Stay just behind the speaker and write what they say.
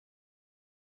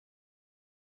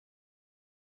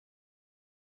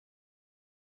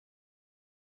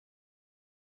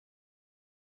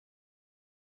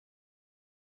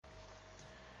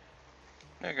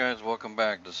Hey guys, welcome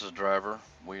back. This is Driver.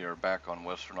 We are back on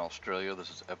Western Australia.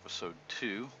 This is episode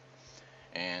 2.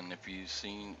 And if you've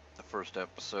seen the first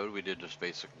episode, we did just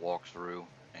basic walkthrough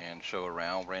and show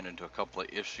around. Ran into a couple of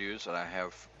issues that I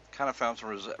have kind of found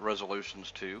some resolutions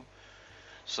to.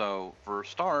 So, for a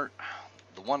start,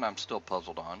 the one I'm still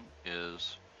puzzled on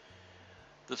is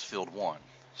this field 1.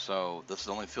 So, this is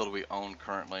the only field we own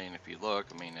currently. And if you look,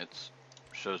 I mean, it's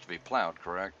shows to be plowed,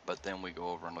 correct? But then we go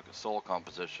over and look at soil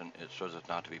composition, it shows it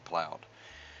not to be plowed.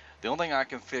 The only thing I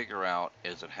can figure out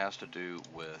is it has to do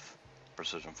with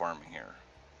precision farming here.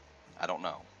 I don't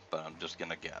know, but I'm just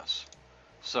gonna guess.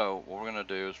 So what we're gonna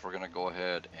do is we're gonna go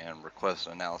ahead and request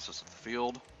an analysis of the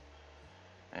field.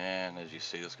 And as you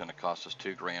see, it's gonna cost us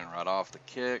 $2 grand right off the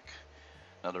kick.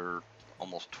 Another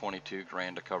almost 22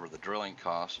 grand to cover the drilling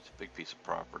costs. It's a big piece of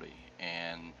property.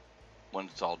 And when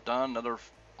it's all done, another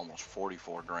almost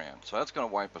 44 grand. So that's gonna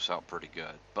wipe us out pretty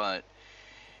good, but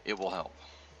it will help.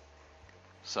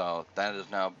 So that is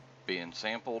now being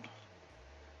sampled.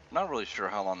 Not really sure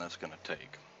how long that's going to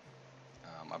take.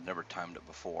 I've never timed it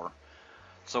before.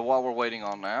 So while we're waiting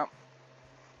on that,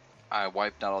 I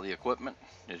wiped out all the equipment.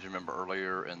 As you remember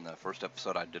earlier in the first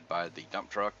episode, I did buy the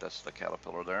dump truck. That's the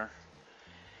Caterpillar there.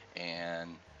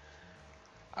 And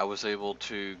I was able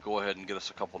to go ahead and get us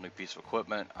a couple new pieces of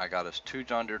equipment. I got us 2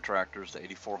 John Deere tractors, the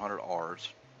 8400Rs.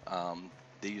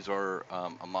 These are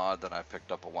a mod that I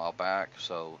picked up a while back,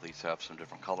 so these have some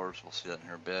different colors. We'll see that in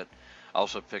here a bit. I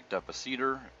also picked up a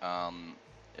seeder.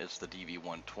 It's the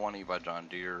DV120 by John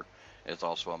Deere. It's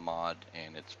also a mod,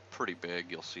 and it's pretty big.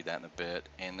 You'll see that in a bit.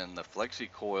 And then the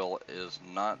Flexi Coil is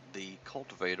not the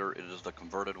cultivator. It is the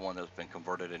converted one that's been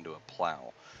converted into a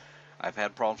plow. I've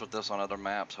had problems with this on other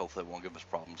maps. Hopefully it won't give us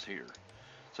problems here.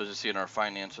 So as you see in our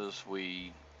finances,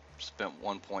 we spent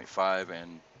 1.5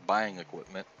 in buying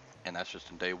equipment. And that's just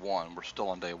in day 1. We're still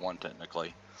on day 1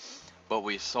 technically, but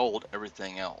we sold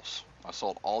everything else. I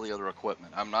sold all the other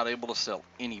equipment. I'm not able to sell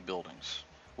any buildings.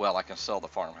 Well, I can sell the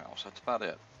farmhouse. That's about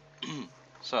it.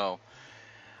 So,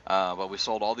 but we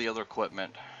sold all the other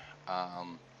equipment.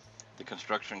 The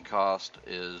construction cost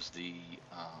is the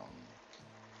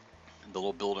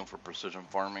little building for precision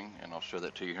farming, and I'll show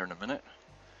that to you here in a minute.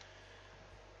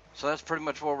 So that's pretty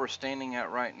much where we're standing at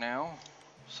right now.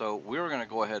 So we're going to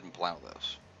go ahead and plow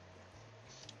this.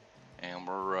 And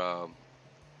we're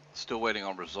still waiting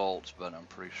on results, but I'm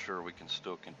pretty sure we can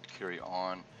still carry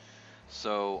on.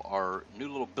 So our new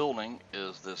little building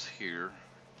is this here.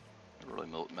 I really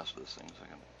mess with this thing. Is there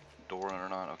a door in or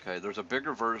not? Okay, there's a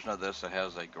bigger version of this that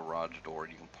has a garage door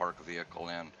you can park a vehicle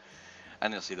in. I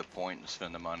didn't see the point in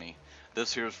spending the money.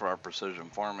 This here is for our precision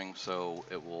farming, so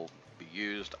it will be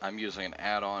used. I'm using an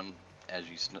add-on, as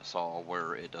you saw,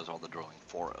 where it does all the drilling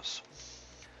for us.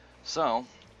 So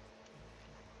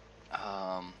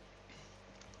I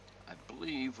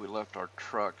believe we left our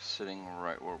truck sitting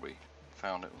right where we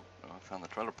found it. I found the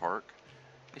trailer park.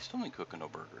 They still ain't cooking no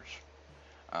burgers.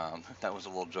 That was a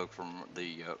little joke from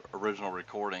the original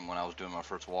recording when I was doing my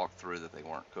first walkthrough, that they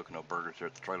weren't cooking no burgers here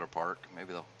at the trailer park.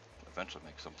 Maybe they'll eventually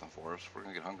make something for us. We're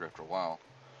gonna get hungry after a while.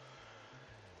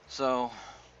 So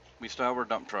we still have our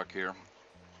dump truck here,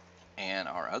 and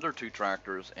our other 2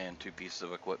 tractors and 2 pieces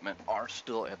of equipment are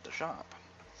still at the shop.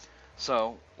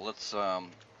 So let's go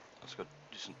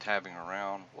do some tabbing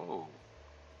around. Whoa.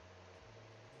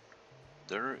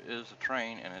 There is a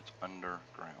train and it's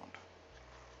underground.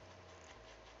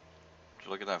 Just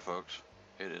look at that, folks.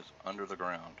 It is under the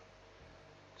ground.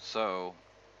 So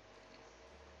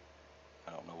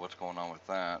I don't know what's going on with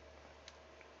that.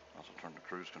 Also turn the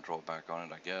cruise control back on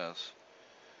it, I guess.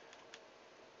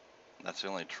 That's the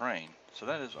only train. So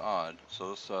that is odd. So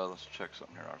let's check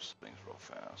something here. Our settings real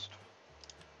fast.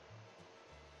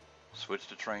 Switch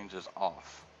to trains is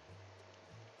off.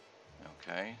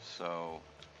 Okay, so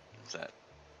is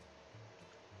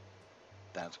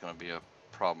that's going to be a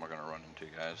problem we're going to run into,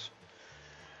 guys.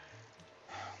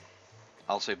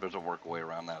 I'll see if there's a workaway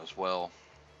around that as well.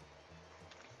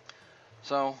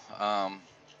 So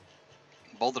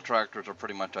both the tractors are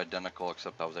pretty much identical,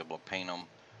 except I was able to paint them.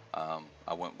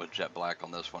 I went with jet black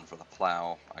on this one for the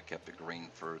plow. I kept it green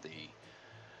for the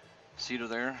seeder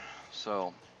there.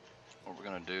 So what we're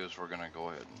going to do is we're going to go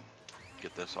ahead and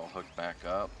get this all hooked back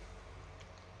up.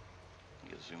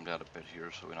 Get zoomed out a bit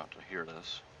here so we don't have to hear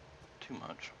this too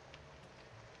much.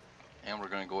 And we're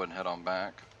going to go ahead and head on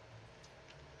back.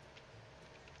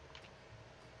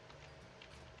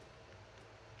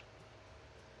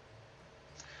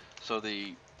 So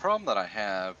the problem that I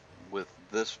have with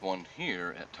this one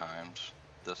here at times,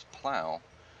 this plow,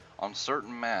 on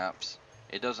certain maps,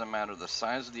 it doesn't matter the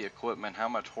size of the equipment, how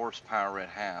much horsepower it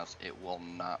has, it will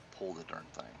not pull the darn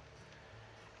thing.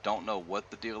 don't know what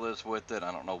the deal is with it.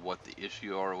 I don't know what the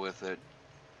issue are with it,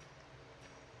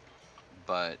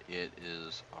 but it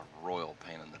is a royal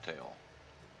pain in the tail.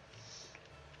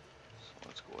 So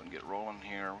let's go ahead and get rolling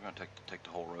here. We're going to take the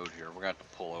whole road here. We're going to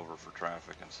have to pull over for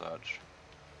traffic and such.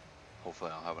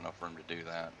 Hopefully I'll have enough room to do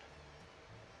that.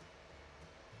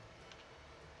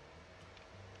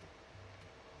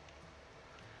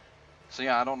 So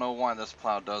yeah, I don't know why this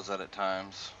plow does that at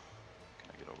times.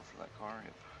 Can I get over for that car?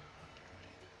 Yep.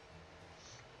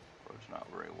 Road's not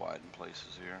very wide in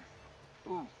places here.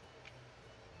 Ooh.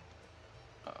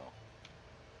 Uh-oh.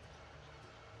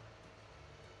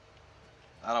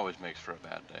 That always makes for a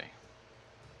bad day.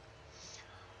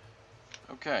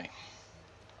 Okay.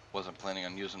 Wasn't planning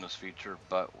on using this feature,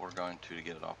 but we're going to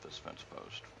get it off this fence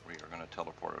post. We are going to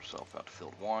teleport ourselves out to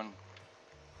field 1.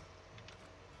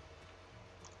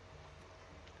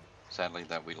 Sadly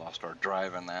that we lost our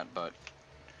drive in that, but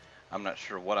I'm not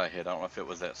sure what I hit. I don't know if it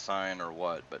was that sign or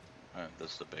what, but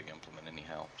this is a big implement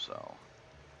anyhow, so.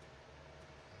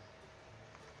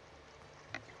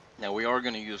 Now we are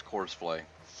going to use courseplay,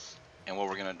 and what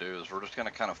we're going to do is we're just going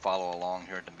to kind of follow along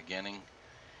here at the beginning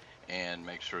and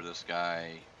make sure this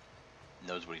guy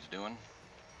knows what he's doing.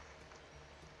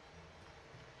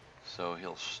 So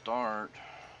he'll start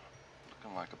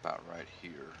looking like about right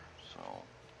here, so I'll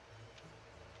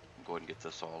go ahead and get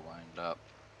this all lined up.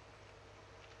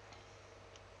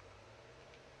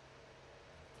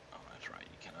 Oh, that's right,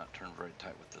 you cannot turn very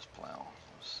tight with this plow.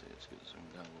 Let's see, let's get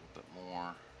zoomed down a little bit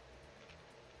more.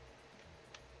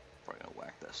 Probably gonna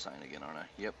whack that sign again, aren't I?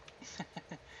 Yep.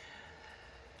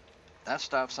 That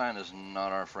stop sign is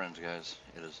not our friend, guys.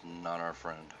 It is not our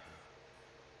friend.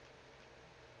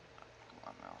 Come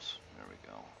on, mouse. There we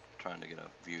go. Trying to get a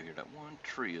view here. That one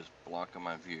tree is blocking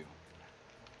my view.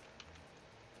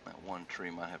 That one tree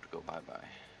might have to go bye-bye.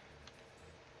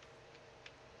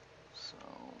 So,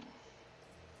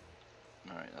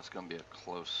 alright, that's going to be a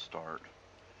close start.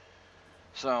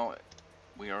 So,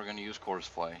 we are going to use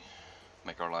courseplay.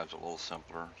 Make our lives a little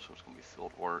simpler, so it's going to be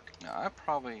field work. Now, I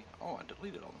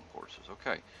deleted all them courses.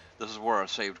 Okay, this is where our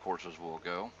saved courses will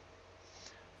go.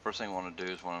 First thing I want to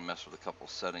do is want to mess with a couple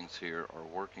settings here. Are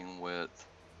working with,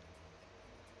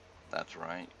 that's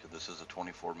right, this is a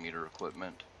 24 meter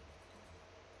equipment.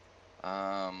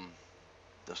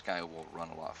 This guy will run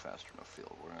a lot faster in the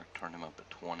field. We're going to turn him up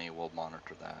to 20. We'll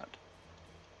monitor that.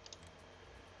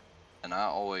 And I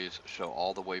always show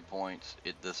all the waypoints.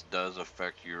 This does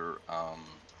affect your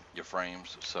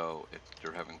frames, so if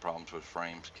you're having problems with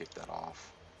frames, kick that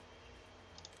off.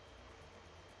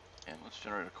 And let's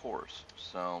generate a course.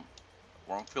 So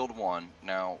we're on field 1.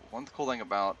 Now, one cool thing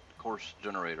about course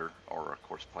generator, or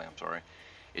course play, I'm sorry,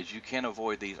 is you can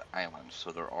avoid these islands.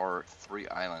 So there are 3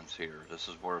 islands here. This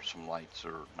is where some lights,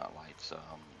 or not lights,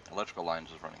 electrical lines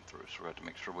is running through. So we have to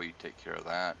make sure we take care of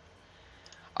that.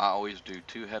 I always do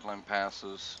 2 headland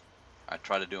passes. I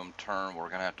try to do them turn. We're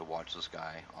going to have to watch this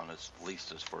guy on at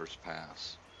least his first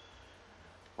pass.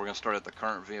 We're going to start at the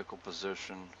current vehicle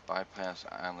position, bypass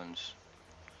islands.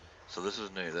 So this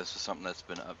is new. This is something that's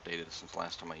been updated since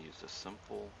last time I used this.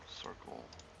 Simple, circle.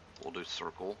 We'll do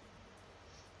circle.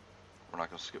 We're not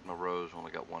going to skip no rows. We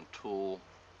only got 1 tool.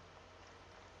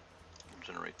 We'll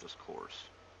generate this course.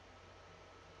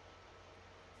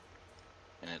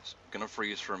 And it's going to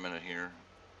freeze for a minute here,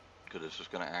 because it's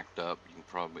just going to act up.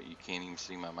 You can't even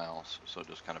see my mouse, so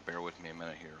just kind of bear with me a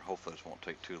minute here. Hopefully this won't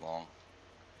take too long.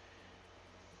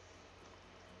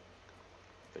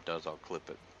 If it does, I'll clip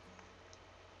it.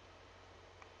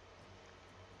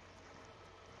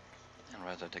 And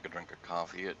right as I take a drink of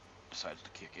coffee, it decides to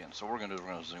kick in. So we're going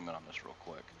to zoom in on this real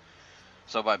quick.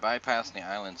 So by bypassing the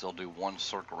islands, he'll do 1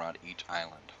 circle around each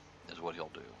island, is what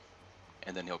he'll do.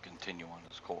 And then he'll continue on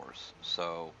his course.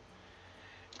 So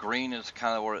green is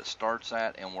kind of where it starts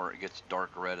at, and where it gets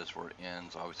dark red is where it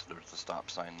ends. Obviously there's the stop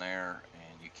sign there,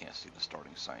 and you can't see the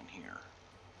starting sign here.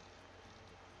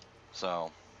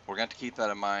 So we're going to keep that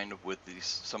in mind with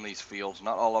some of these fields.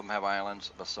 Not all of them have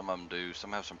islands, but some of them do.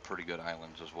 Some have some pretty good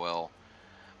islands as well.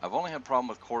 I've only had a problem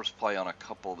with course play on a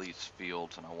couple of these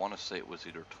fields, and I want to say it was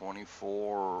either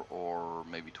 24 or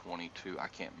maybe 22. I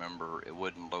can't remember. It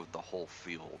wouldn't load the whole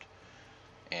field.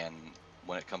 And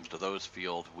when it comes to those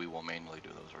fields, we will manually do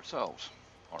those ourselves.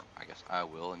 Or I guess I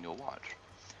will, and you'll watch.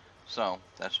 So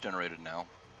that's generated now.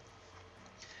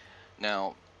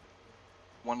 Now,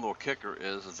 one little kicker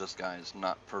is this guy is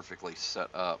not perfectly set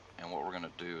up. And what we're going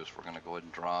to do is we're going to go ahead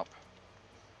and drop.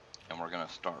 And we're going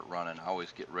to start running. I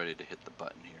always get ready to hit the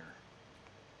button here.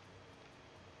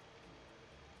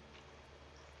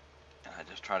 And I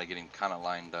just try to get him kind of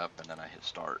lined up, and then I hit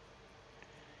start.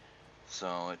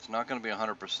 So it's not going to be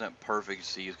 100% perfect.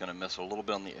 See, he's going to miss a little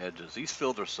bit on the edges. These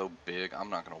fields are so big, I'm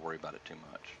not going to worry about it too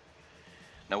much.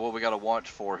 Now what we got to watch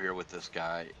for here with this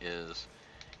guy is,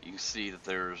 you can see that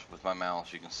there's, with my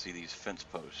mouse, you can see these fence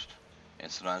posts. And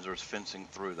sometimes there's fencing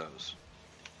through those.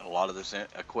 A lot of this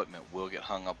equipment will get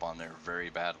hung up on there very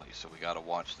badly, so we got to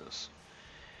watch this.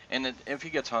 And if he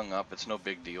gets hung up, it's no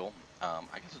big deal.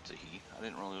 I guess it's a he. I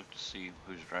didn't really look to see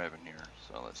who's driving here,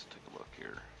 so let's take a look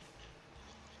here.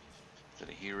 Is it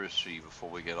a he or a she before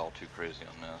we get all too crazy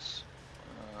on this?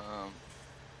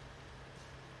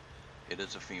 It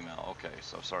is a female. Okay,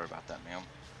 so sorry about that, ma'am.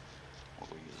 We'll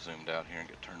get zoomed out here and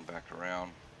get turned back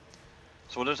around.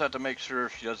 So we'll just have to make sure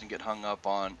she doesn't get hung up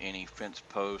on any fence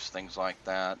posts, things like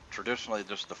that. Traditionally,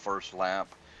 just the first lap.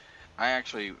 I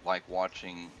actually like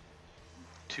watching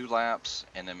 2 laps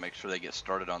and then make sure they get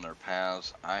started on their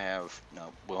paths. We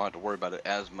won't have to worry about it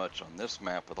as much on this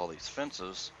map with all these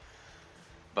fences,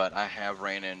 but I have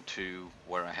ran into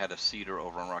where I had a seeder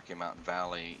over in Rocky Mountain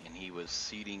Valley, and he was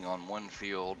seeding on one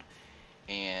field,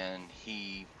 and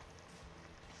he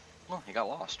got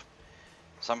lost.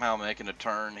 Somehow making a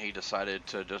turn, he decided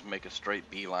to just make a straight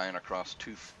beeline across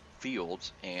 2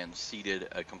 fields and seeded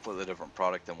a completely different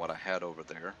product than what I had over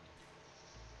there.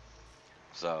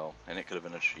 So, and it could have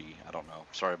been a she, I don't know.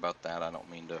 Sorry about that, I don't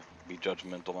mean to be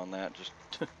judgmental on that, just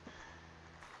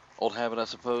old habit, I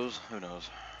suppose, who knows.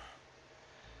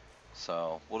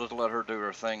 So, we'll just let her do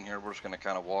her thing here. We're just going to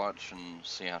kind of watch and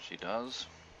see how she does.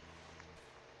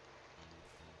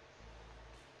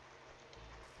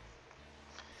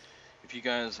 If you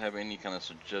guys have any kind of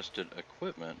suggested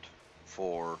equipment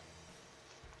for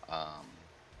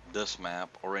this map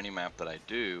or any map that I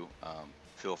do,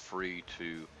 feel free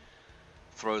to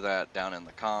throw that down in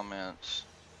the comments.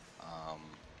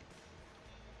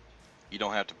 You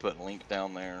don't have to put a link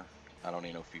down there. I don't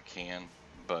even know if you can,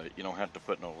 but you don't have to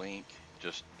put no link.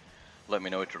 Just let me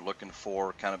know what you're looking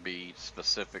for, kind of be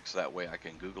specific, so that way I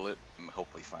can Google it and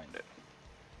hopefully find it.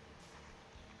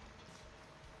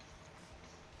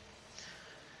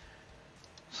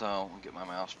 So I'll get my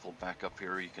mouse pulled back up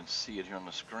here. You can see it here on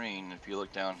the screen. If you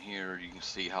look down here, you can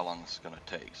see how long it's going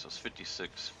to take. So it's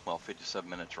 57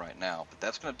 minutes right now, but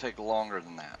that's going to take longer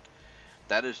than that.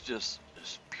 That is just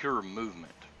pure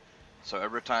movement. So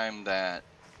every time that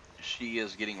she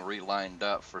is getting relined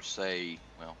up for, say,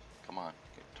 well, come on,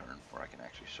 get a turn where I can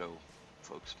actually show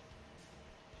folks.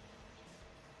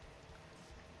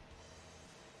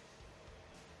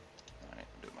 All right,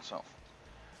 I'll do it myself.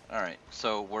 Alright,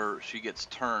 so where she gets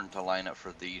turned to line up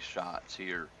for these shots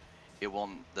here,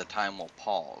 the time will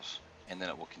pause, and then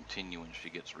it will continue when she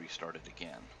gets restarted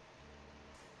again.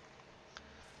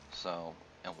 So,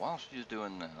 and while she's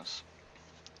doing this,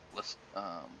 let's,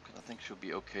 because I think she'll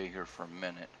be okay here for a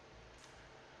minute.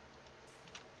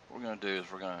 What we're going to do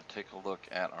is we're going to take a look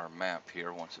at our map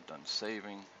here once it's done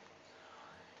saving.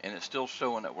 And it's still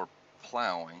showing that we're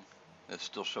plowing. It's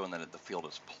still showing that the field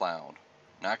is plowed.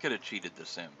 Now I could have cheated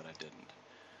this in, but I didn't.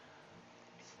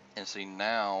 And see,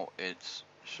 now it's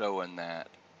showing that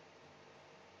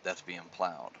that's being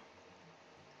plowed.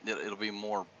 It'll be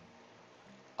more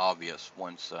obvious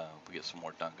once we get some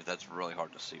more done, because that's really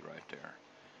hard to see right there.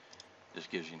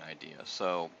 Just gives you an idea.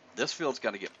 So this field's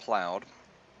got to get plowed.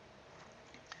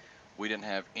 We didn't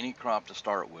have any crop to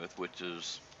start with, which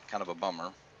is kind of a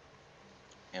bummer.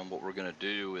 And what we're going to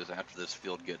do is, after this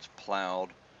field gets plowed,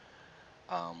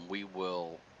 we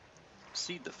will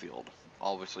seed the field,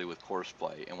 obviously with course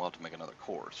play, and we'll have to make another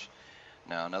course.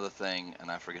 Now another thing, and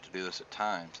I forget to do this at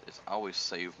times, is I always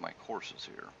save my courses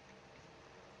here.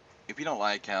 If you don't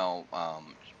like how,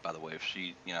 by the way, if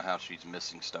she, how she's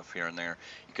missing stuff here and there,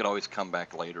 you could always come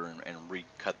back later and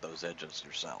recut those edges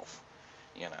yourself.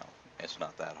 It's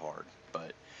not that hard.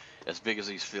 But as big as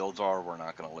these fields are, we're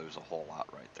not going to lose a whole lot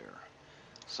right there.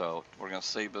 So we're going to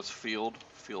save this field.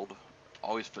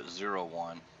 Always put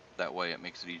 0-1. That way it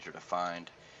makes it easier to find.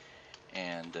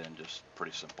 And then just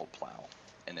pretty simple plow.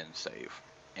 And then save.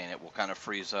 And it will kind of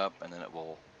freeze up, and then it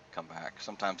will come back.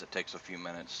 Sometimes it takes a few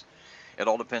minutes. It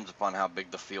all depends upon how big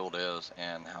the field is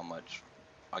and how much,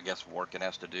 I guess, work it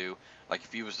has to do. Like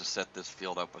if you was to set this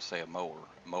field up with, say, a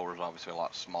mower is obviously a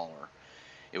lot smaller.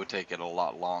 It would take it a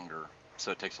lot longer.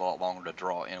 So it takes a lot longer to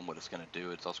draw in what it's going to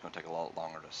do. It's also going to take a lot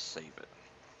longer to save it.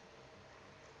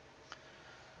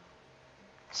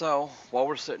 So while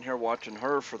we're sitting here watching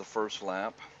her for the first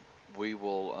lap, we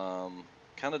will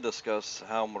kind of discuss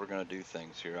how we're going to do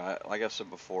things here. Like I said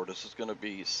before, this is going to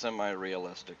be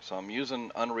semi-realistic. So I'm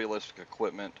using unrealistic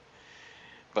equipment,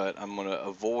 but I'm going to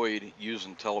avoid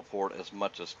using teleport as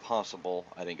much as possible.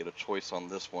 I didn't get a choice on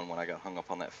this one when I got hung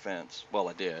up on that fence. Well,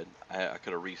 I did. I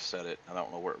could have reset it. I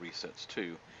don't know where it resets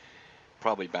to.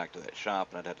 probably back to that shop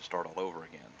and I'd have to start all over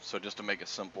again. So just to make it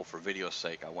simple for video's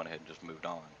sake, I went ahead and just moved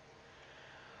on.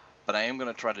 But I am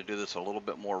going to try to do this a little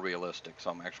bit more realistic.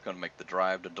 So I'm actually going to make the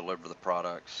drive to deliver the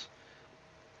products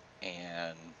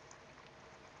and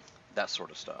that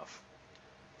sort of stuff.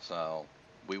 So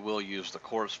we will use the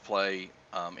course play.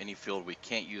 Any field we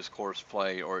can't use course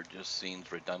play or it just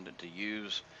seems redundant to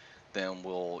use, then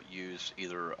we'll use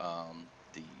either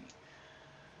the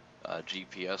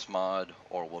GPS mod,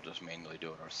 or we'll just manually do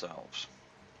it ourselves.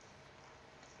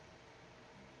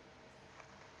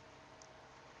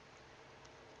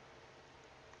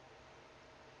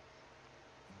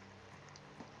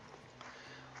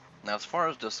 Now, as far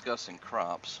as discussing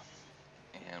crops,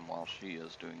 and while she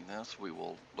is doing this, we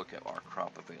will look at our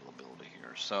crop availability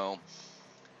here. So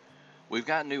we've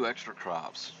got new extra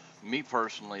crops. Me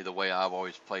personally, the way I've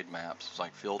always played maps is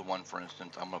like field 1, for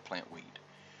instance, I'm going to plant wheat.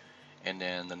 And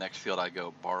then the next field I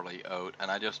go barley, oat,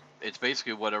 and it's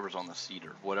basically whatever's on the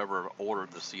seeder, whatever order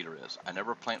the seeder is. I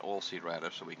never plant oilseed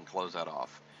radish, so we can close that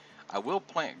off. I will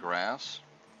plant grass,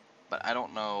 but I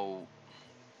don't know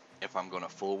if I'm going to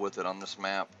fool with it on this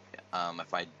map.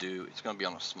 If I do, it's going to be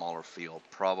on a smaller field,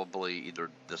 probably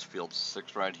either this field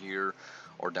 6 right here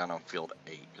or down on field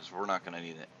 8, because we're not going to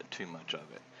need too much of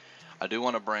it. I do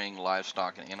want to bring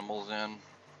livestock and animals in,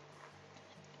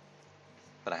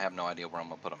 but I have no idea where I'm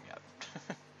going to put them yet.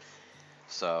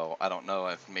 So I don't know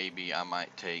if maybe I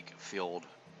might take field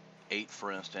 8,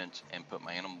 for instance, and put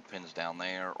my animal pens down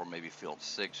there, or maybe field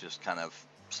 6, just kind of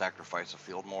sacrifice a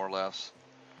field more or less.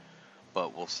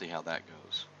 But we'll see how that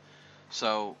goes.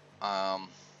 So I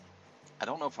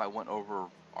don't know if I went over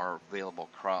our available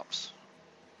crops.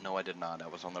 No, I did not. I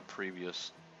was on the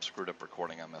previous screwed up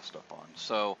recording I messed up on.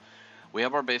 So we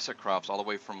have our basic crops all the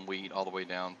way from wheat all the way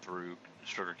down through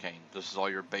sugarcane. This is all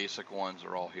your basic ones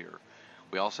are all here.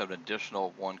 We also have an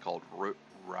additional one called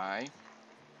rye,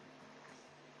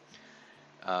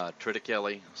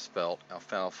 triticale, spelt,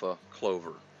 alfalfa,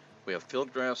 clover. We have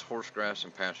field grass, horse grass,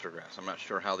 and pasture grass. I'm not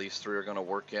sure how these 3 are going to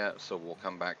work yet, so we'll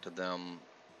come back to them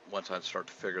once I start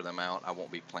to figure them out. I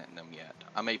won't be planting them yet.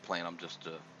 I may plant them just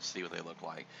to see what they look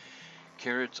like.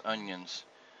 Carrots, onions,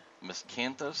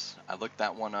 miscanthus. I looked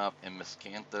that one up, and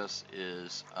miscanthus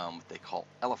is what they call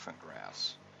elephant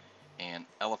grass. And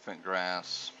elephant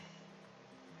grass,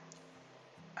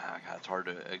 God, it's hard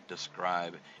to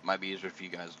describe. It might be easier if you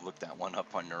guys look that one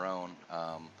up on your own.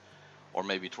 Or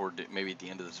maybe at the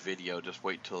end of this video, just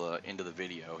wait till the end of the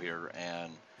video here,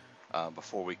 and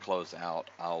before we close out,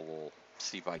 I will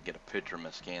see if I can get a picture of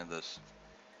miscanthus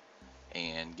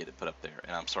and get it put up there.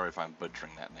 And I'm sorry if I'm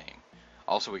butchering that name.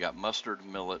 Also, we got mustard,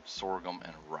 millet, sorghum,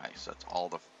 and rice. That's all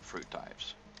the fruit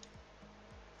types.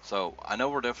 So I know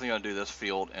we're definitely going to do this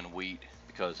field and wheat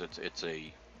because it's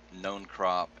a known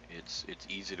crop. It's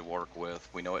easy to work with.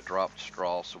 We know it dropped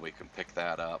straw, so we can pick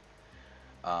that up.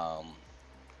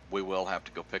 We will have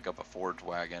to go pick up a forage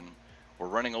wagon. We're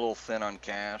running a little thin on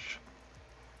cash,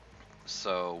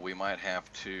 so we might have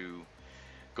to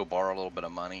go borrow a little bit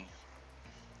of money.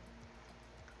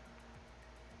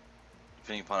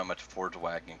 Depending upon how much a forage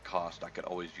wagon cost, I could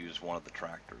always use one of the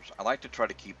tractors. I like to try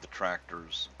to keep the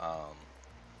tractors,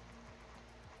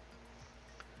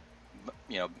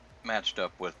 matched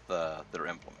up with their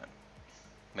implement.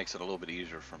 Makes it a little bit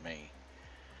easier for me.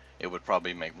 It would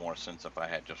probably make more sense if I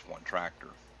had just one tractor.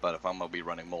 But if I'm going to be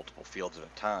running multiple fields at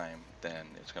a time, then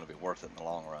it's going to be worth it in the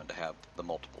long run to have the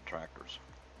multiple tractors.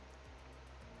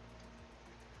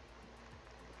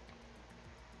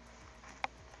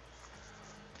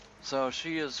 So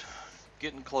she is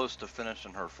getting close to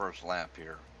finishing her first lap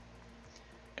here.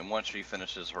 And once she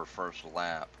finishes her first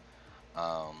lap,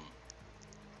 I'll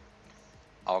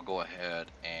go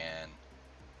ahead and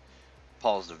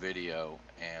pause the video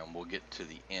and we'll get to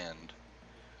the end.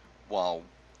 While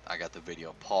I got the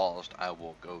video paused, I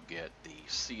will go get the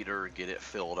seeder, get it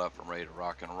filled up and ready to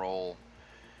rock and roll.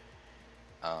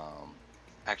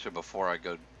 Actually, before I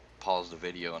go pause the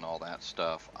video and all that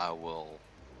stuff, I will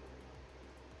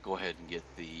go ahead and get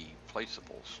the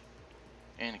placeables.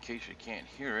 And in case you can't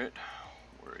hear it,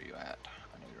 where are you at?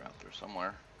 I know you're out there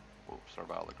somewhere. Whoa, sorry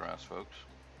about all the grass, folks.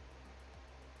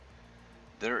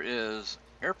 There is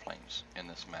airplanes in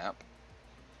this map.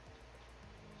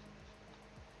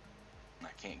 I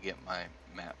can't get my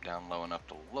map down low enough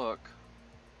to look,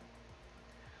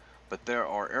 but there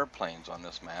are airplanes on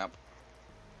this map,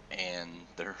 and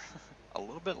they're a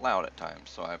little bit loud at times,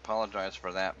 so I apologize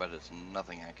for that, but it's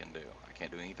nothing I can do. I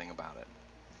can't do anything about it.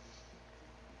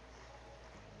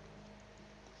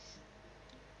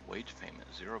 Wage payment,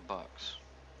 $0.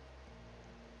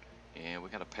 Yeah, we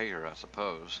gotta pay her, I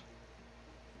suppose.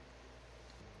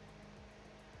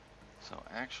 So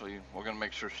Actually, we're going to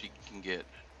make sure she can get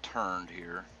turned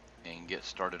here and get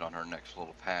started on her next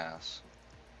little pass.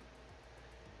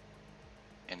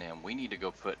 And then we need to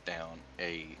go put down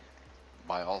a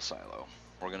buy all silo.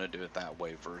 We're going to do it that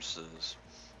way versus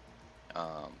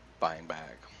buying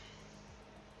back.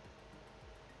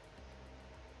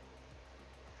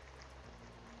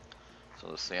 So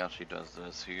let's see how she does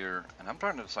this here. And I'm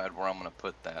trying to decide where I'm going to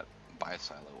put that buy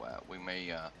silo at. We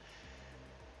may,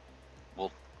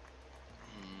 we'll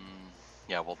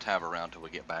tab around till we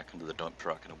get back into the dump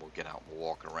truck, and then we'll get out and we'll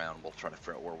walk around. We'll try to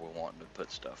figure out where we want to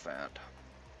put stuff at.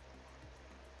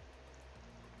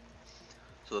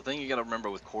 So the thing you got to remember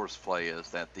with course play is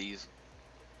that these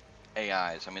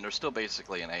AIs, I mean, they're still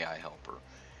basically an AI helper.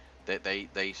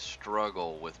 They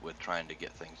struggle with trying to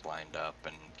get things lined up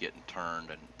and getting turned,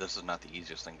 and this is not the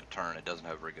easiest thing to turn. It doesn't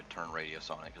have a very good turn radius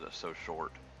on it because it's so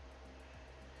short.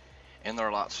 And they're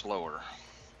a lot slower.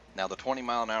 Now the 20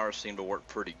 mile an hour seem to work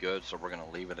pretty good, so we're going to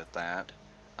leave it at that.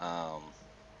 I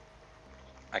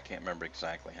can't remember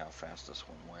exactly how fast this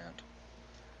one went.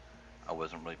 I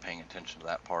wasn't really paying attention to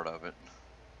that part of it.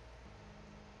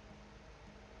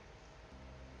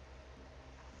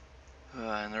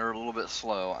 And they're a little bit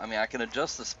slow. I mean, I can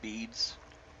adjust the speeds,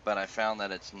 but I found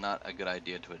that it's not a good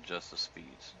idea to adjust the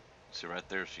speeds. See right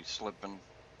there, she's slipping.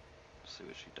 Let's see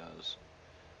what she does.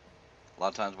 A lot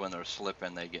of times when they're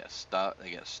slipping, they get stuck,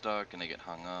 and they get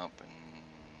hung up. And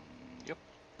yep,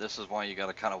 this is why you got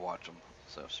to kind of watch them.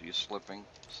 So she's slipping.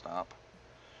 Stop.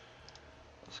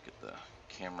 Let's get the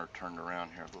camera turned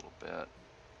around here a little bit. What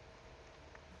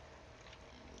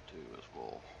we'll do is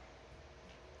we'll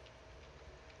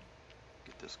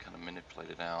get this kind of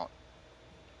manipulated out.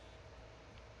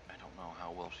 I don't know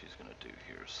how well she's going to do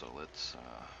here, so let's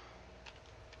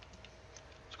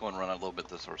go and run a little bit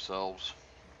this ourselves.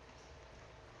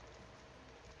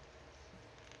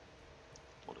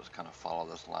 We'll just kind of follow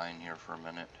this line here for a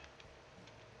minute.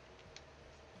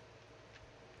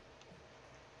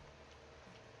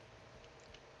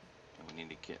 And we need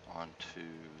to get onto,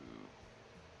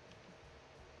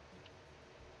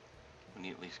 we need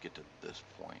to at least get to this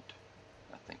point.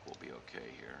 I think we'll be okay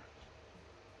here.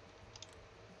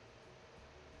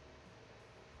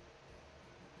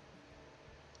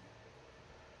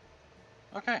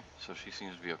 Okay, so she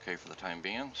seems to be okay for the time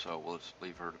being, so we'll just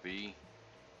leave her to be.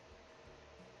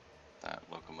 That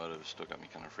locomotive still got me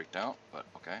kind of freaked out, but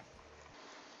okay.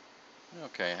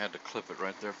 Okay, I had to clip it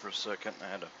right there for a second. I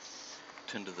had to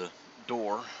tend to the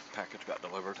door. Package got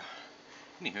delivered.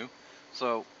 Anywho,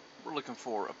 so we're looking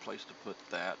for a place to put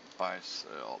that buy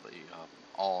sell, the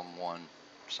all-in-one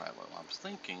silo. I was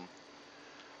thinking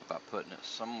about putting it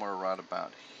somewhere right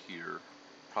about here,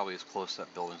 probably as close to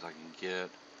that building as I can get,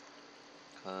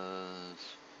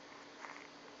 because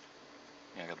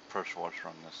yeah, I got a pressure washer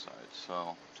on this side.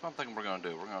 So that's what I'm thinking we're going to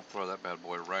do. We're going to throw that bad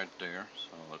boy right there.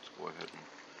 So let's go ahead and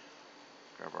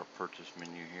grab our purchase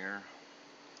menu here.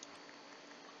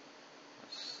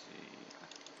 Let's see, I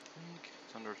think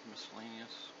it's under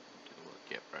miscellaneous. We'll do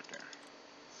a gap right there.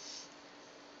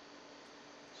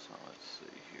 So let's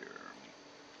see here. Let me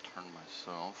turn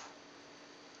myself.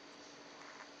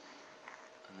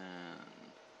 And then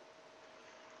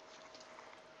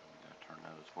I'm going to turn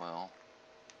that as well.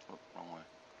 Oh, wrong way.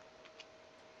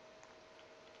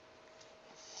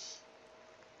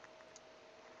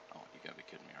 Oh, you gotta be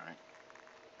kidding me, right?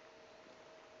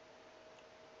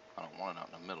 I don't want it out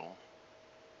in the middle.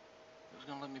 It was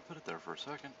gonna let me put it there for a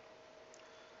second.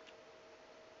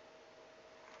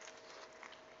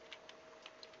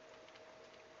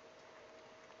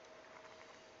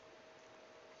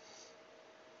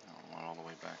 I don't want it all the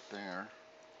way back there.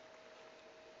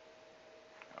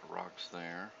 Got rocks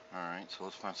there. Alright, so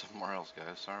let's find somewhere else,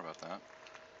 guys. Sorry about that.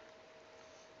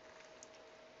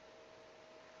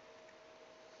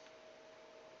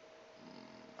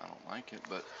 I don't like it,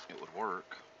 but it would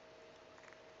work.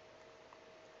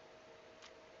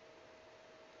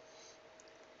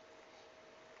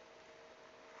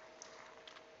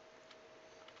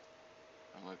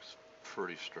 It looks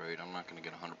pretty straight. I'm not going to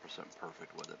get 100%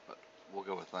 perfect with it, but we'll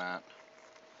go with that.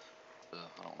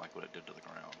 I don't like what it did to the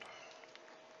ground.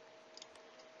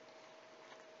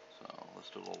 So let's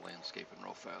do a little landscaping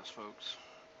real fast, folks.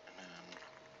 And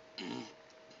then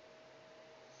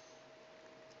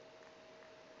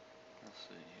let's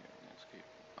see here, landscape.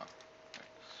 Oh,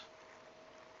 thanks.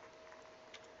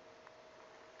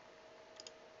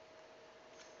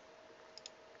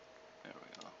 There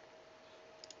we go.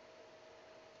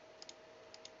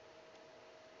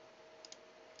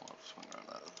 I'll swing around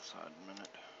that other side in a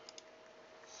minute.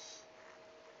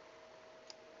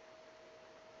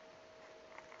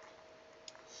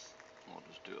 We'll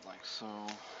just do it like so.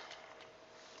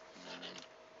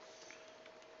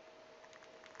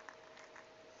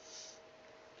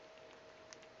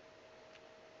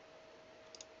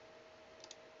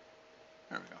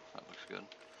 good.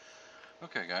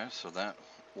 Okay, guys, so that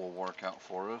will work out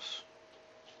for us.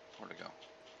 Where'd it go?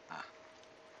 Ah.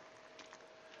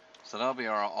 So that'll be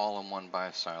our all-in-one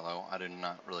buy silo. I do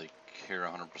not really care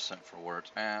 100% for where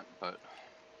it's at, but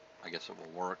I guess it will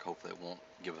work. Hopefully it won't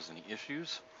give us any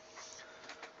issues.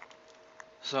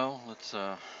 So let's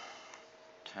tab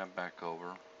back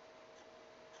over.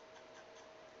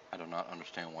 I do not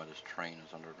understand why this train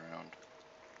is underground,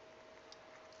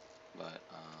 but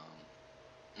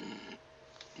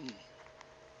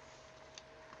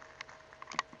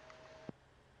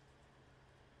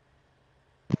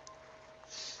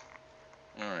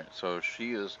alright, so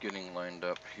she is getting lined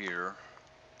up here,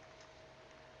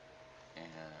 and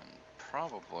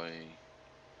probably,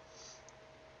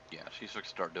 yeah, she's going to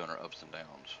start doing her ups and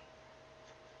downs.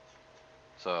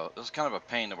 So this is kind of a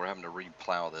pain that we're having to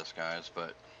re-plow this, guys,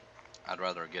 but I'd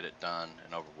rather get it done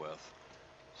and over with.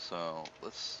 So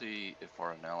let's see if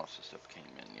our analysis stuff came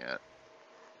in yet.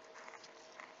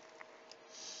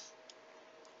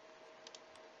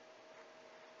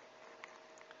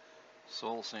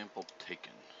 Soil sample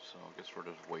taken, so I guess we're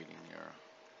just waiting here.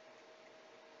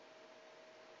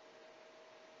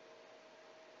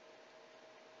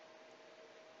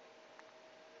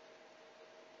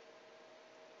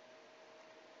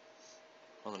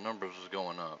 Well, the numbers is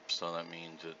going up, so that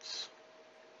means it's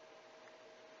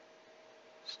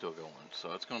still going.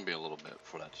 So it's going to be a little bit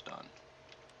before that's done.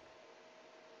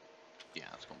 Yeah,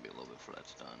 it's going to be a little bit before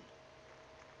that's done.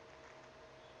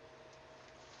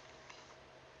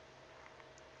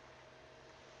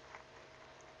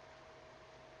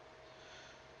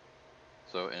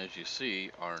 So, and as you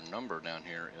see, our number down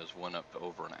here is went up to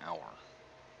over an hour.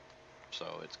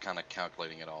 So it's kind of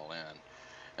calculating it all in.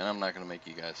 And I'm not going to make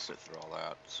you guys sit through all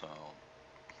that, so. I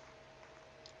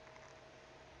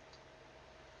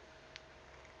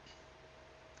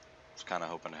was kind of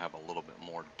hoping to have a little bit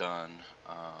more done.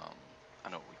 I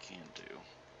know what we can do.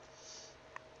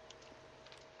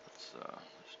 Let's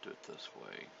do it this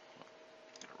way.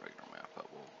 Get a regular map up.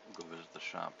 We'll go visit the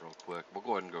shop real quick. We'll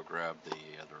go ahead and go grab the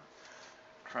other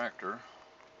tractor.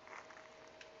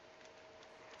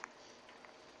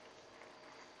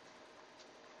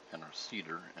 And our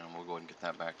seeder, and we'll go ahead and get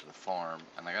that back to the farm.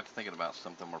 And I got to thinking about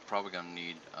something. We're probably going to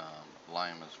need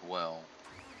lime as well.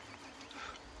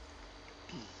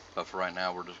 But for right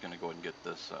now, we're just going to go ahead and get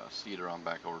this seeder on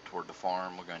back over toward the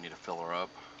farm. We're going to need to fill her up.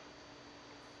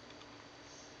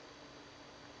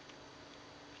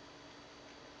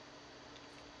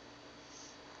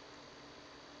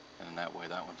 And that way,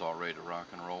 that one's all ready to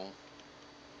rock and roll.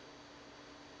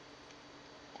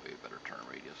 Way better turn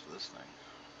radius for this thing.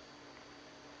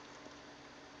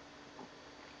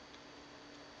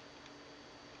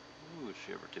 Ooh, is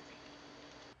she ever tippy.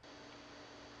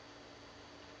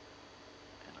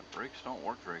 And the brakes don't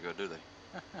work very good, do they?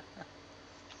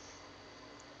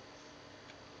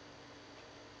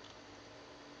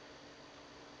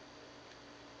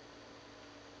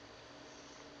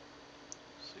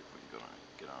 See if we can go and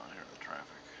get on here in the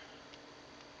traffic.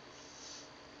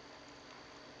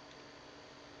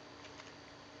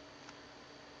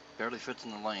 Barely fits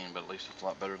in the lane, but at least it's a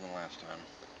lot better than last time.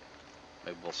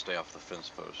 Maybe we'll stay off the fence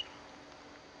post.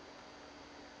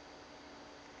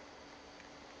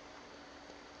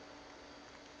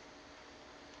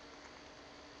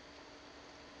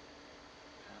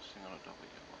 Passing on a W.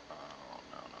 Oh,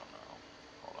 no.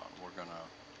 Hold on. We're gonna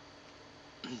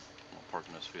we'll park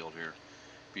in this field here.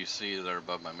 If you see there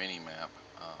above my mini map,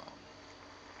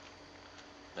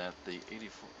 that the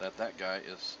 84 that guy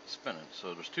is spinning.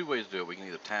 So there's two ways to do it. We can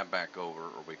either tab back over,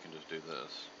 or we can just do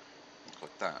this and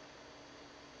click that.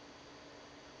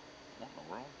 What in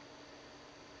the world?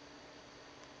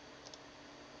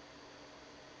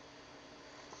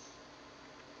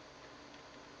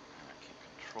 I can't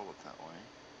control it that way.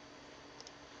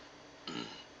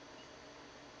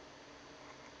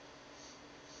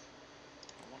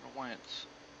 I wonder why it's.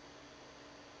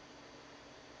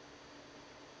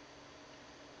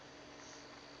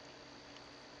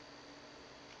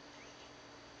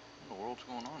 What in the world's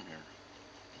going on here?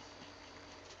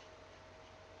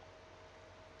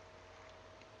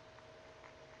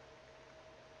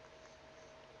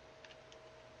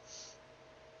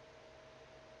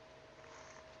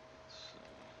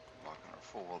 Locking our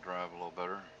four-wheel drive a little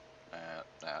better.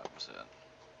 That was it.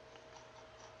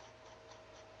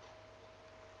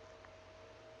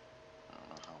 I don't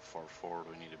know how far forward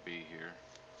we need to be here.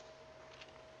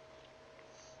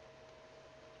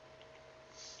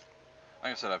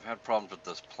 Like I said, I've had problems with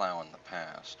this plow in the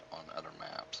past on other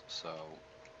maps, so.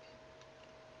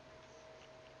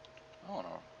 Oh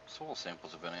no, soil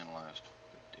samples have been analyzed.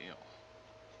 Good deal.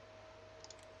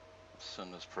 Let's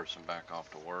send this person back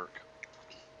off to work.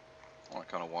 I want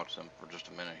to kind of watch them for just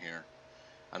a minute here.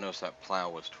 I noticed that plow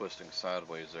was twisting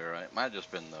sideways there. It might have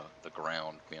just been the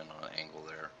ground being on an angle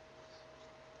there.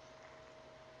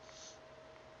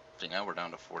 See, now we're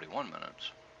down to 41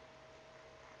 minutes.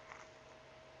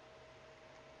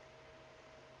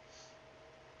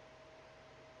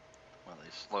 Well, they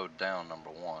slowed down, number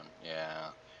one. Yeah.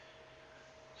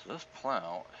 So this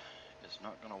plow is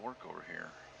not going to work over here.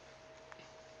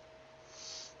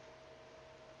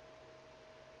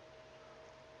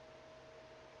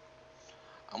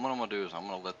 What I'm going to do is I'm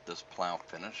going to let this plow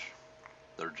finish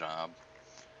their job.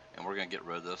 And we're going to get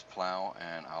rid of this plow.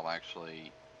 And I'll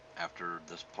actually, after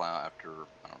this plow, I don't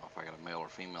know if I got a male or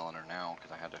female in there now,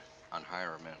 because I had to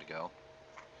unhire a minute ago.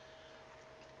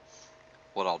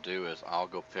 What I'll do is I'll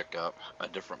go pick up a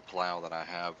different plow that I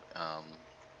have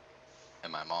in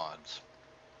my mods.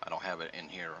 I don't have it in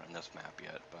here in this map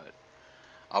yet, but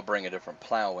I'll bring a different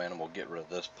plow in and we'll get rid of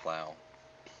this plow.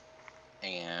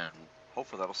 And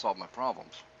hopefully that'll solve my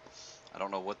problems. I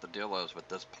don't know what the deal is with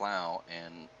this plow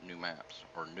and new maps,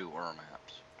 or newer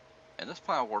maps. And this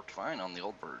plow worked fine on the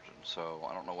old version, so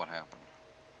I don't know what happened.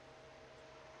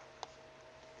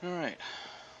 Alright,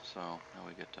 so now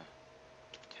we get to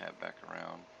tab back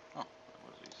around. Oh, that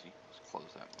was easy. Let's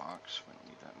close that box. We don't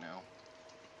need that now.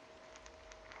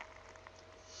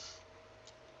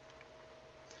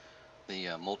 The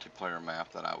multiplayer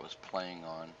map that I was playing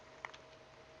on,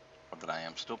 or that I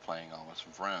am still playing on with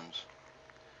some friends,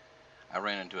 I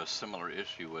ran into a similar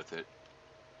issue with it,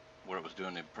 where it was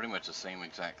doing pretty much the same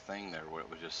exact thing there, where it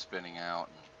was just spinning out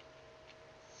and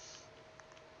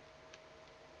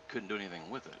couldn't do anything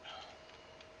with it.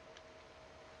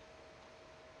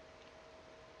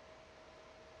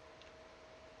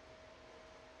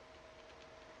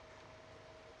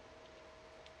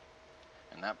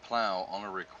 And that plow only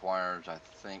requires, I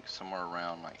think, somewhere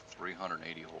around like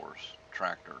 380 horse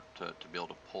tractor to be able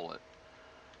to pull it.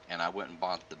 And I went and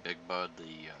bought the Big Bud,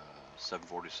 the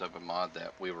 747 mod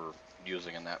that we were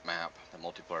using in that map, the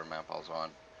multiplayer map I was on.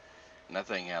 And that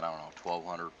thing had, I don't know,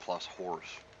 1,200 plus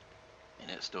horse, and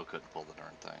it still couldn't pull the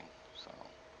darn thing. So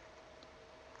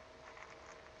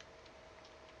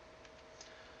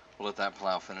we'll let that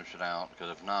plow finish it out, because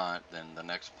if not, then the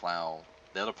next plow,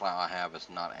 the other plow I have is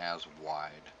not as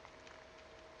wide.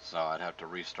 So I'd have to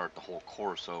restart the whole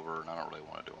course over, and I don't really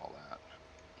want to do all that.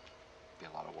 Be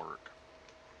a lot of work.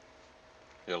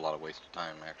 Be a lot of waste of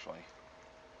time, actually.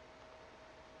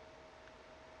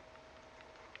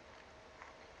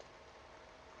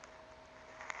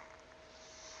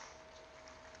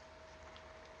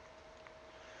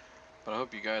 But I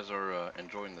hope you guys are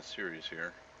enjoying the series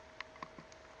here.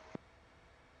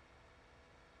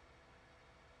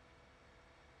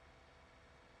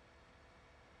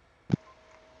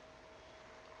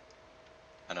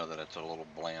 I know that it's a little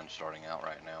bland starting out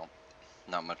right now.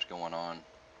 Not much going on.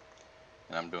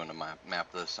 And I'm doing a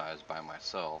map this size by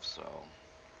myself, so.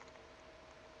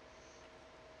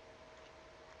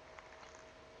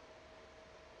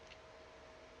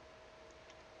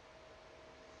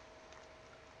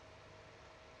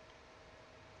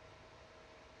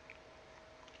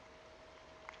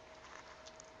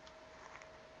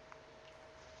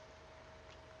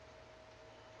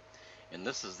 And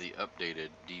this is the updated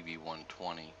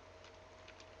DV120.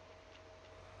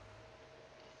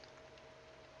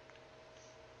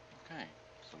 Okay,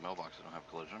 so the mailbox don't have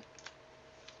collision.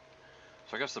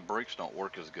 So I guess the brakes don't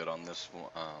work as good on this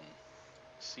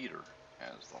Cedar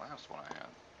as the last one I had.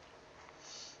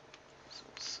 So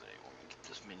let's see, let me get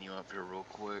this menu up here real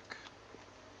quick.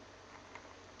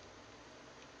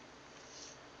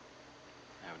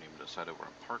 I haven't even decided where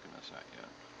I'm parking this at yet.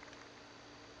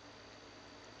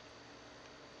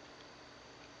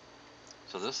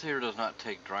 So this here does not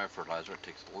take dry fertilizer, it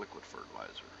takes liquid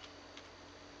fertilizer.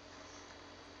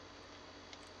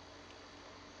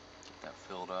 Get that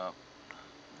filled up.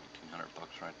 1,900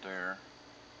 bucks right there.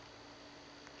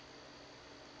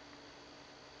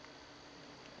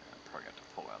 Yeah, I probably got to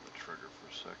pull out the trigger for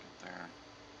a second there.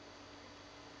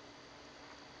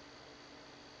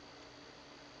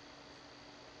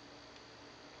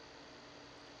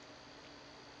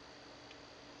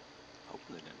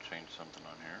 Hopefully they didn't change something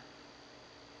on here.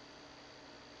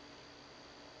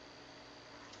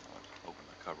 Let's open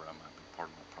the cover, that might be part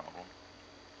of the problem.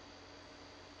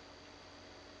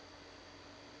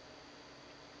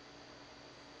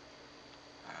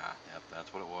 Ah, yep,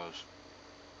 that's what it was.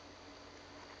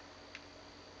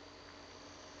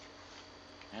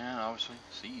 And obviously,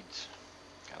 seeds.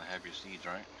 Gotta have your seeds,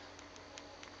 right?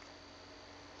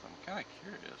 So I'm kind of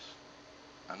curious.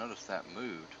 I noticed that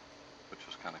moved, which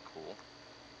was kind of cool.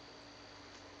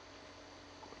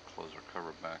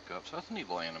 cover back up. So that's a neat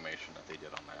little animation that they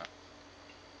did on that.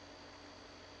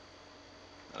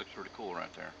 That looks pretty cool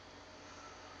right there.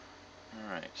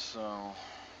 Alright, so what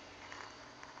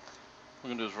we're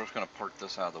going to do is we're just going to park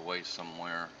this out of the way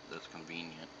somewhere that's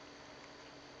convenient.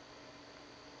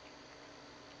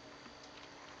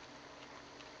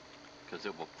 Because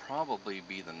it will probably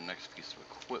be the next piece of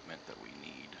equipment that we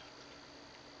need.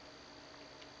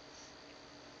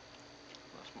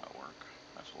 This might work.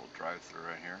 Nice little drive-through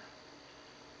right here.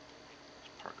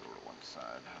 Let's park over to one side,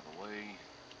 out of the way.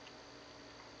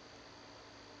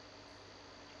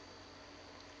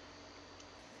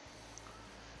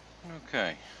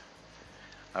 Okay.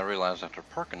 I realized after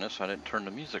parking this, I didn't turn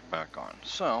the music back on.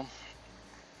 So,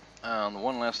 the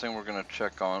one last thing we're going to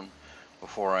check on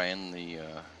before I end the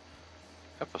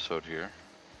episode here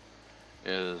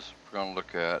is we're going to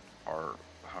look at how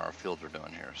our fields are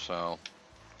doing here. So,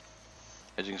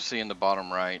 as you can see in the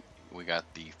bottom right, we got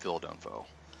the field info.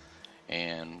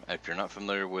 And if you're not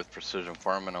familiar with precision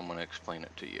farming, I'm going to explain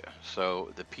it to you.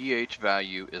 So, the pH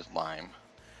value is lime,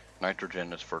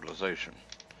 nitrogen is fertilization.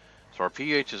 So our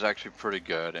pH is actually pretty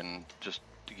good, and just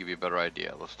to give you a better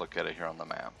idea, let's look at it here on the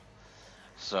map.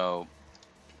 So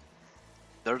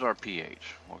there's our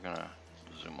pH. We're gonna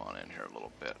zoom on in here a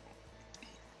little bit.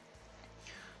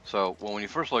 So when you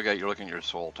first look at it, you're looking at your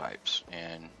soil types,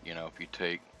 and you know, if you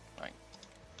take like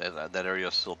that area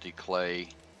is silty clay,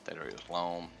 that area is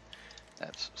loam,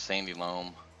 that's sandy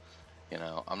loam. You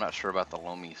know, I'm not sure about the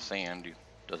loamy sand. It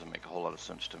doesn't make a whole lot of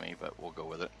sense to me, but we'll go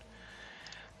with it.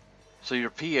 So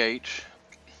your pH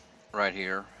right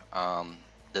here,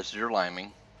 this is your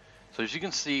liming. So as you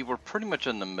can see, we're pretty much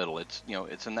in the middle. It's, you know,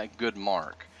 it's in that good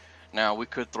mark. Now we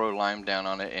could throw lime down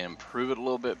on it and improve it a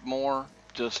little bit more,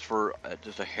 just for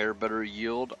just a hair better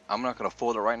yield. I'm not going to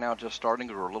fool it right now, just starting,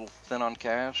 because we're a little thin on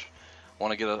cash. I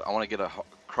want to get a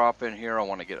crop in here. I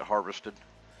want to get it harvested,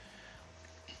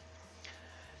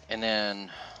 and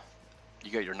then you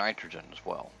got your nitrogen as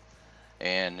well.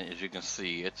 And as you can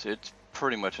see, it's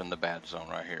pretty much in the bad zone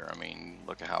right here. I mean,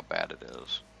 look at how bad it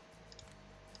is.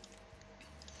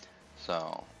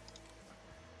 So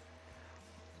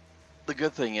the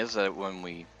good thing is that when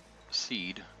we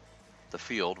seed the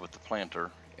field with the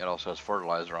planter, it also has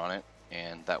fertilizer on it,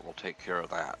 and that will take care of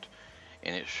that.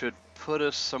 And it should put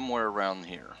us somewhere around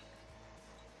here.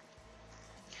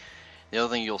 The other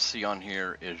thing you'll see on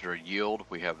here is your yield.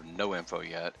 We have no info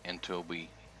yet until we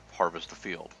harvest the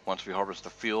field. Once we harvest the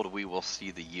field, we will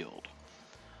see the yield.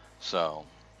 So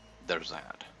there's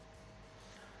that.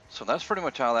 So that's pretty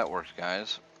much how that works,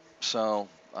 guys. So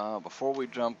before we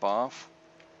jump off,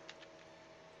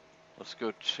 let's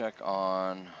go check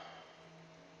on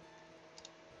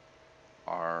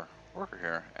our worker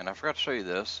here. And I forgot to show you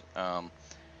this.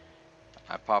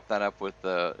 I popped that up with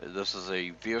this is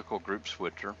a vehicle group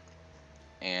switcher,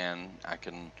 and I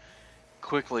can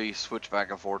quickly switch back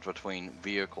and forth between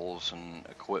vehicles and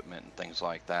equipment and things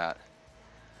like that.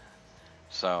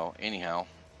 So anyhow,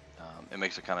 it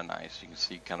makes it kind of nice. You can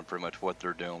see kind of pretty much what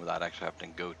they're doing without actually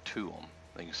having to go to them.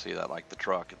 You can see that, like the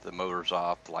truck, if the motor's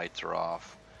off, the lights are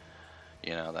off,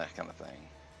 you know, that kind of thing.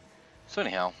 So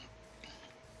anyhow,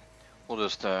 we'll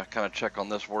just kind of check on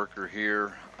this worker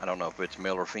here. I don't know if it's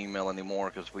male or female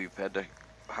anymore, because we've had to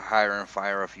hire and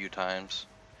fire a few times.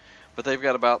 But they've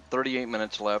got about 38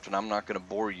 minutes left, and I'm not going to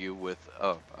bore you with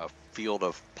a field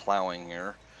of plowing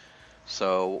here.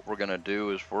 So what we're going to do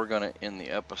is we're going to end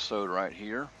the episode right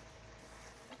here.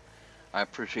 I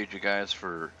appreciate you guys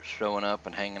for showing up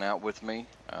and hanging out with me.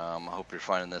 I hope you're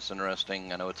finding this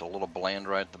interesting. I know it's a little bland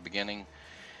right at the beginning.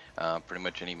 Pretty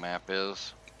much any map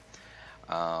is.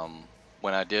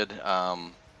 When I did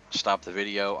stop the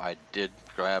video, I did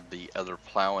grab the other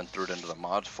plow and threw it into the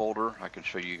mods folder. I can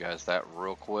show you guys that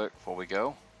real quick before we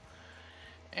go.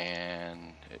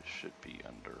 And it should be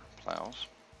under plows.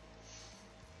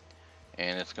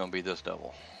 And it's going to be this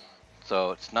double.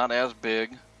 So it's not as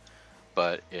big,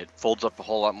 but it folds up a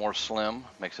whole lot more slim,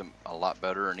 makes it a lot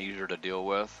better and easier to deal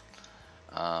with.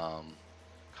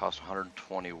 Costs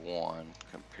 121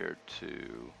 compared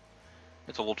to,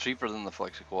 it's a little cheaper than the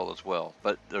FlexiCoil as well,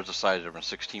 but there's a size difference,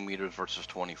 16 meters versus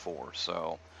 24.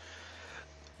 So,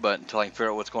 but until I can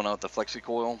figure out what's going on with the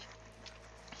FlexiCoil,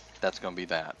 that's going to be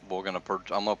that. I'm going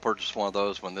to purchase one of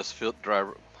those when this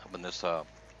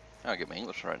I'll get my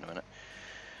English right in a minute.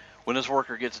 When this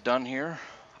worker gets done here,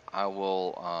 I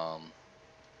will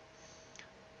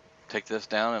take this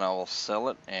down and I will sell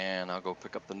it, and I'll go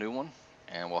pick up the new one,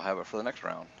 and we'll have it for the next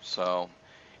round. So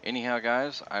anyhow,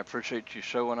 guys, I appreciate you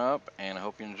showing up, and I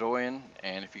hope you're enjoying.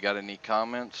 And if you got any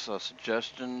comments,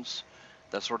 suggestions,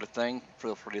 that sort of thing,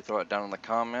 feel free to throw it down in the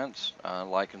comments.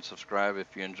 Like and subscribe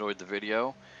if you enjoyed the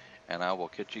video, and I will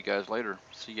catch you guys later.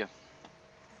 See ya.